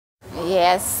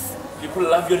Yes. People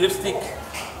love your lipstick.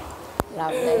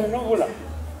 Lovely. Nomvula.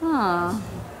 Ah.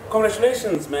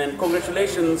 Congratulations, man.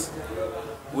 Congratulations.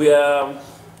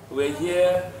 We're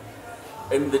here,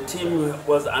 and the team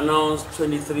was announced,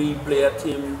 23-player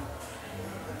team.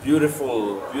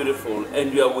 Beautiful, beautiful,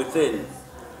 and you are within.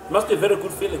 Must be a very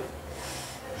good feeling.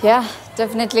 Yeah,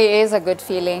 definitely is a good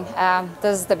feeling.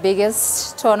 This is the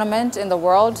biggest tournament in the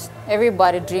world.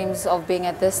 Everybody dreams of being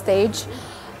at this stage.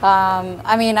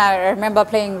 I mean, I remember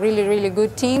playing really, really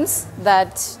good teams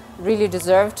that really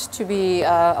deserved to be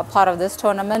a part of this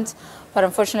tournament, but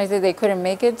unfortunately they couldn't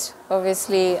make it.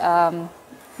 Obviously,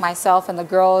 myself and the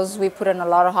girls, we put in a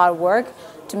lot of hard work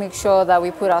to make sure that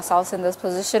we put ourselves in this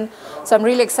position. So I'm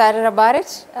really excited about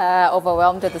it,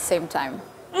 overwhelmed at the same time.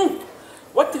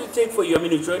 What did it take for you? I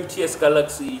mean, you joined TS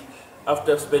Galaxy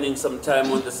after spending some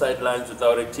time on the sidelines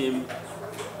without a team.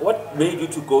 What made you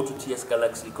to go to TS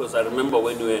Galaxy? Because I remember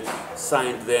when you were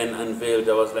signed then, unveiled,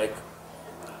 I was like,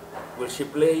 will she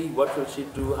play? What will she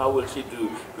do? How will she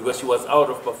do? Because she was out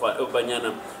of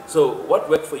Banyana. So what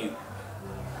worked for you?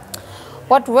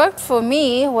 What worked for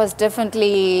me was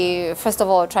definitely, first of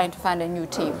all, trying to find a new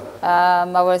team.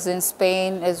 I was in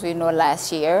Spain, as we know,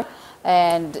 last year,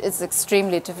 and it's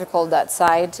extremely difficult that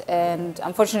side. And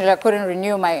unfortunately, I couldn't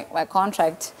renew my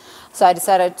contract. So I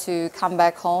decided to come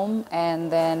back home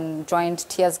and then joined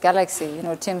TS Galaxy. You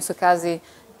know, Tim Sukazi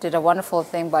did a wonderful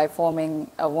thing by forming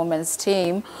a women's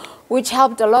team, which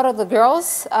helped a lot of the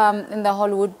girls in the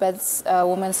Hollywood Bets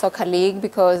Women's Soccer League,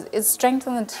 because it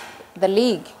strengthened the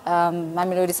league.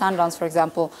 Mamelodi Sundowns, for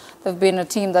example, they've been a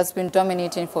team that's been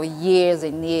dominating for years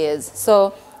and years.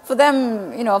 So for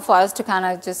them, you know, for us to kind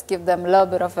of just give them a little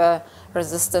bit of a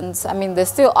resistance. I mean, they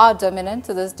still are dominant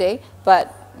to this day,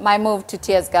 but my move to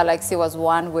TS Galaxy was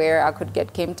one where I could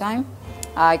get game time.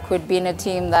 I could be in a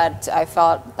team that I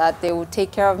felt that they would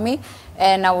take care of me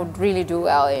and I would really do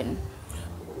well in.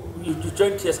 You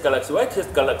joined TS Galaxy. Why TS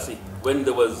Galaxy? When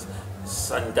there was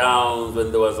Sundowns,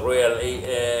 when there was Royal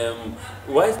AM,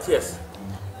 why TS?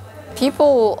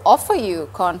 People offer you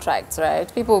contracts,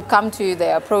 right? People come to you,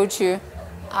 they approach you.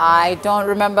 I don't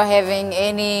remember having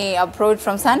any approach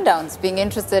from Sundowns being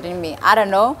interested in me. I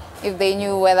don't know if they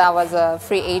knew whether I was a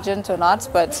free agent or not,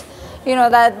 but you know,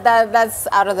 that's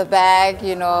out of the bag.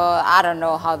 You know, I don't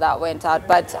know how that went out,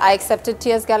 but I accepted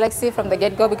TS Galaxy from the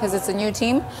get-go because it's a new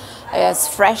team.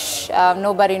 It's fresh.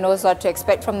 Nobody knows what to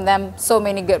expect from them. So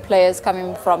many good players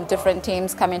coming from different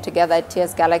teams coming together at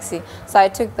TS Galaxy. So I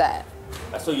took that.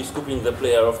 I saw you scooping the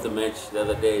player of the match the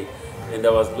other day, and I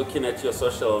was looking at your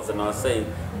socials and I was saying,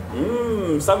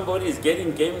 somebody is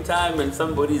getting game time and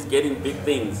somebody is getting big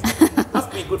things.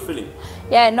 Must be a good feeling.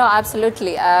 Yeah, no,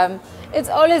 absolutely. It's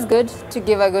always good to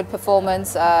give a good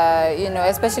performance, you know,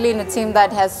 especially in a team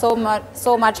that has so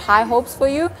much high hopes for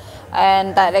you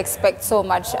and that expects so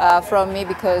much from me,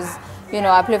 because, you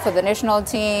know, I play for the national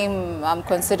team. I'm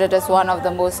considered as one of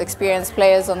the most experienced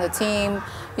players on the team,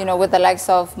 you know, with the likes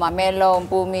of Mamelo,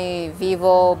 Mpumi,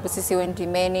 Vivo, Busisi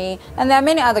Wentimeni, and there are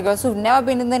many other girls who've never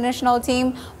been in the national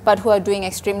team but who are doing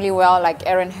extremely well, like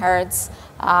Erin Hertz,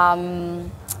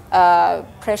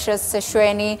 Precious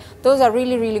Seshweni. Those are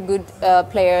really, really good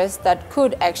players that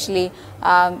could actually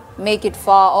make it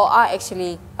far or are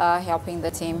actually helping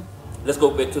the team. Let's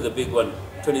go back to the big one.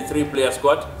 23-player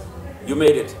squad. You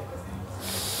made it.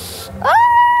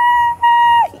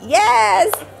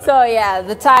 Yes. So yeah,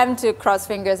 the time to cross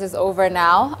fingers is over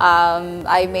now.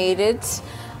 I made it.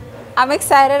 I'm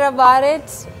excited about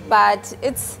it, but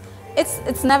it's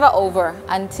never over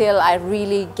until I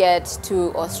really get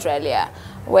to Australia,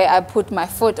 where I put my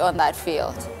foot on that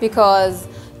field, because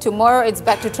tomorrow it's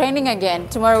back to training again.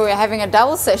 Tomorrow we're having a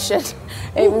double session.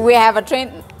 We have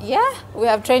we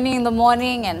have training in the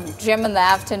morning and gym in the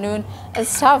afternoon.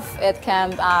 It's tough at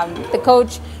camp. The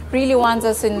coach really wants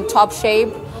us in top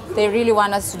shape. They really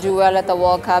want us to do well at the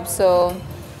World Cup, so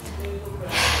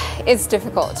it's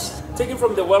difficult. Taking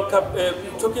from the World Cup,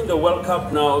 talking the World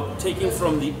Cup now, taking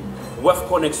from the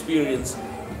WAFCON experience,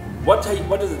 what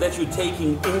is it that you're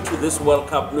taking into this World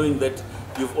Cup, knowing that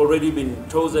you've already been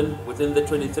chosen within the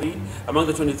 23, among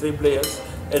the 23 players,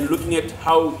 and looking at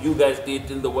how you guys did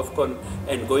in the WAFCON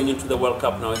and going into the World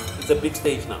Cup now? It's a big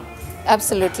stage now.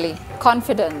 Absolutely.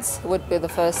 Confidence would be the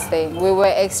first thing. We were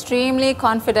extremely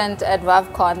confident at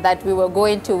WAFCON that we were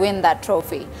going to win that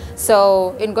trophy.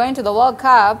 So in going to the World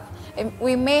Cup,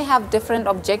 we may have different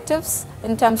objectives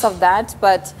in terms of that,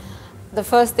 but the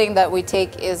first thing that we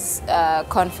take is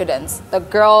confidence. The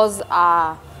girls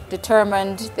are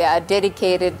determined, they are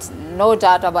dedicated, no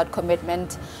doubt about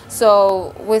commitment.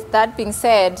 So with that being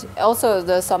said, also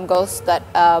there's some girls that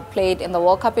played in the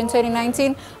World Cup in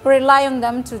 2019. We rely on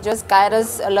them to just guide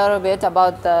us a little bit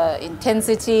about the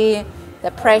intensity,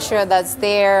 the pressure that's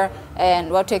there, and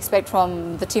what to expect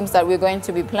from the teams that we're going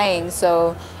to be playing.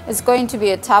 So it's going to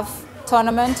be a tough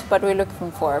tournament, but we're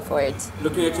looking forward for it.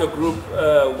 Looking at your group,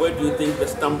 where do you think the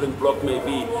stumbling block may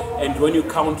be? And when you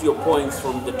count your points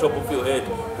from the top of your head,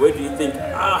 where do you think,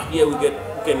 here we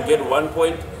can get 1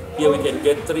 point, here we can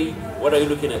get 3? What are you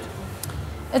looking at?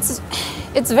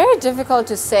 It's very difficult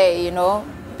to say, you know,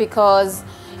 because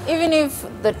even if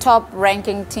the top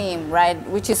ranking team, right,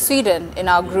 which is Sweden in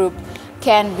our group,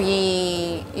 can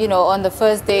be, you know, on the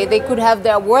first day, they could have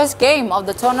their worst game of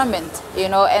the tournament, you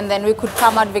know, and then we could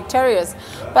come out victorious.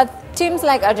 But teams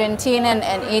like Argentina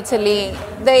and Italy,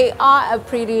 they are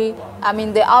pretty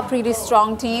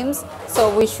strong teams, so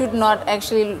we should not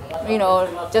actually, you know,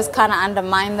 just kind of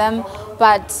undermine them.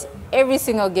 But every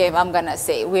single game, I'm gonna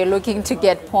say, we're looking to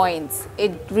get points.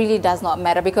 It really does not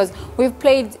matter because we've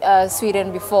played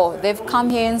Sweden before. They've come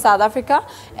here in South Africa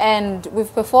and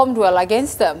we've performed well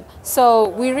against them. So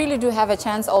we really do have a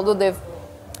chance, although they've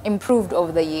improved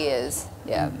over the years.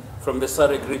 Yeah. From the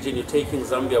SADC region, you're taking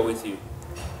Zambia with you.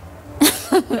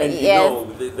 And you Yes. know,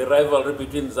 the rivalry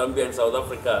between Zambia and South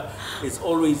Africa is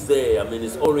always there. I mean,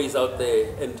 it's always out there.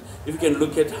 And if you can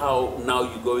look at how now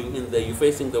you're going in there, you're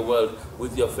facing the world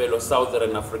with your fellow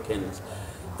Southern Africans.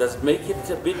 Does it make it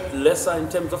a bit lesser in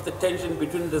terms of the tension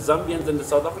between the Zambians and the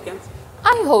South Africans?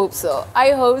 I hope so.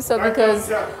 I hope so because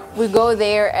we go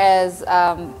there as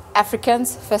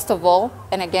Africans, first of all,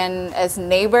 and again as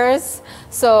neighbors.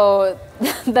 So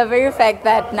the very fact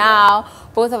that now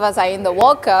both of us are in the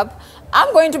World Cup,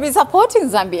 I'm going to be supporting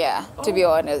Zambia, to be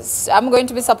honest. I'm going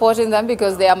to be supporting them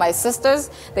because they are my sisters.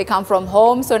 They come from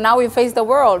home. So now we face the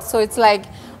world. So it's like,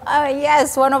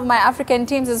 yes, one of my African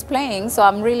teams is playing. So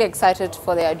I'm really excited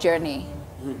for their journey.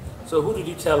 So who did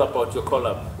you tell about your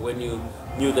call-up when you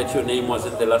knew that your name was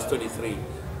in the last 23?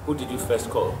 Who did you first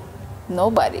call?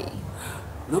 Nobody.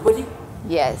 Nobody?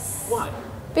 Yes. Why?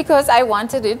 Because I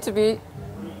wanted it to be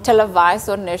televised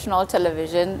on national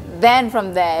television. Then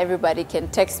from there, everybody can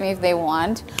text me if they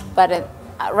want. But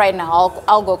right now,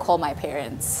 I'll go call my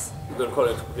parents. You're going to call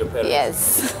it your parents?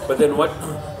 Yes. But then what,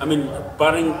 I mean,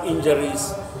 barring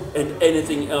injuries and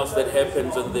anything else that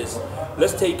happens on this,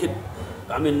 let's take it,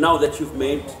 I mean, now that you've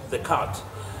made the cut,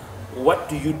 what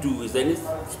do you do? Is there any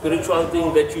spiritual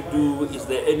thing that you do? Is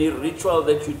there any ritual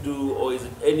that you do? Or is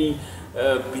it any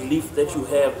belief that you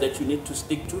have that you need to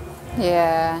stick to?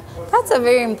 Yeah, that's a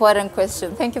very important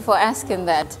question. Thank you for asking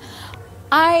that.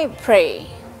 I pray.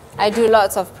 I do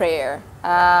lots of prayer.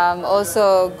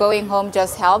 Also, going home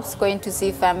just helps, going to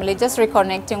see family, just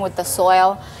reconnecting with the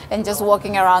soil and just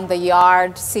walking around the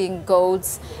yard, seeing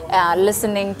goats,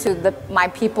 listening to my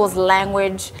people's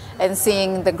language and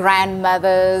seeing the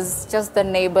grandmothers, just the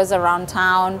neighbors around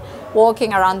town,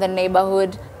 walking around the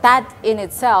neighborhood. That in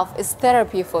itself is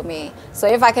therapy for me. So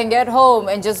if I can get home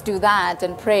and just do that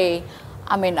and pray,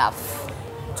 I'm enough.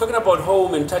 Talking about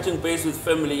home and touching base with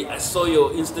family, I saw your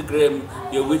Instagram,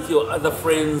 you're with your other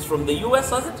friends from the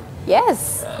US, was it?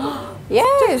 Yes.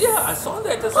 Yes. Yeah, I saw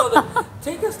that.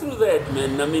 Take us through that,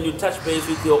 man. I mean, you touch base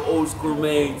with your old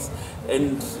schoolmates,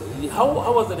 and how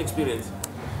was that experience?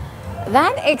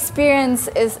 That experience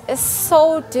is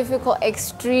so difficult,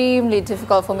 extremely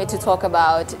difficult for me to talk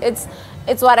about.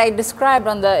 It's what I described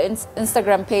on the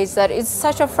Instagram page, that it's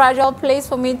such a fragile place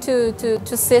for me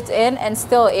to sit in, and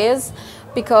still is,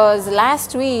 because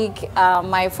last week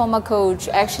my former coach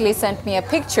actually sent me a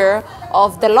picture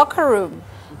of the locker room,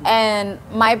 and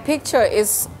my picture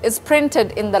is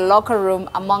printed in the locker room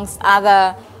amongst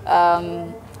other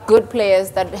good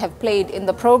players that have played in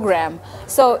the program.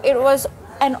 So it was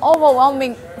an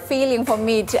overwhelming feeling for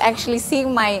me to actually see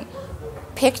my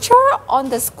picture on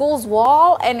the school's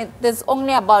wall, and there's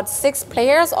only about 6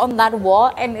 players on that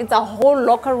wall, and it's a whole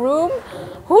locker room.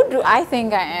 Who do I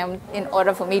think I am in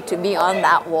order for me to be on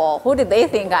that wall? Who do they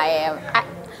think I am?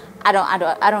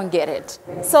 I don't get it.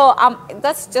 So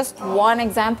that's just one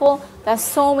example. There's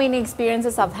so many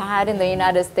experiences I've had in the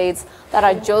United States that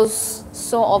are just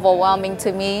so overwhelming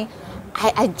to me.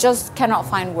 I just cannot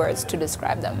find words to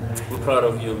describe them. We're proud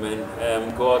of you,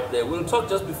 man. Go out there. We'll talk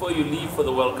just before you leave for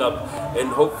the World Cup, and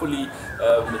hopefully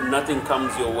nothing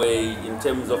comes your way in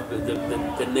terms of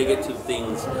the negative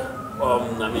things.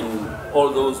 I mean, all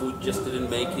those who just didn't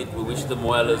make it, we wish them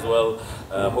well as well.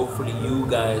 Hopefully you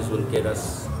guys will get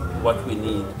us what we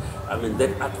need. I mean, that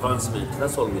advancement,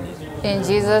 that's all we need. In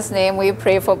Jesus' name, we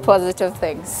pray for positive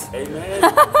things. Amen.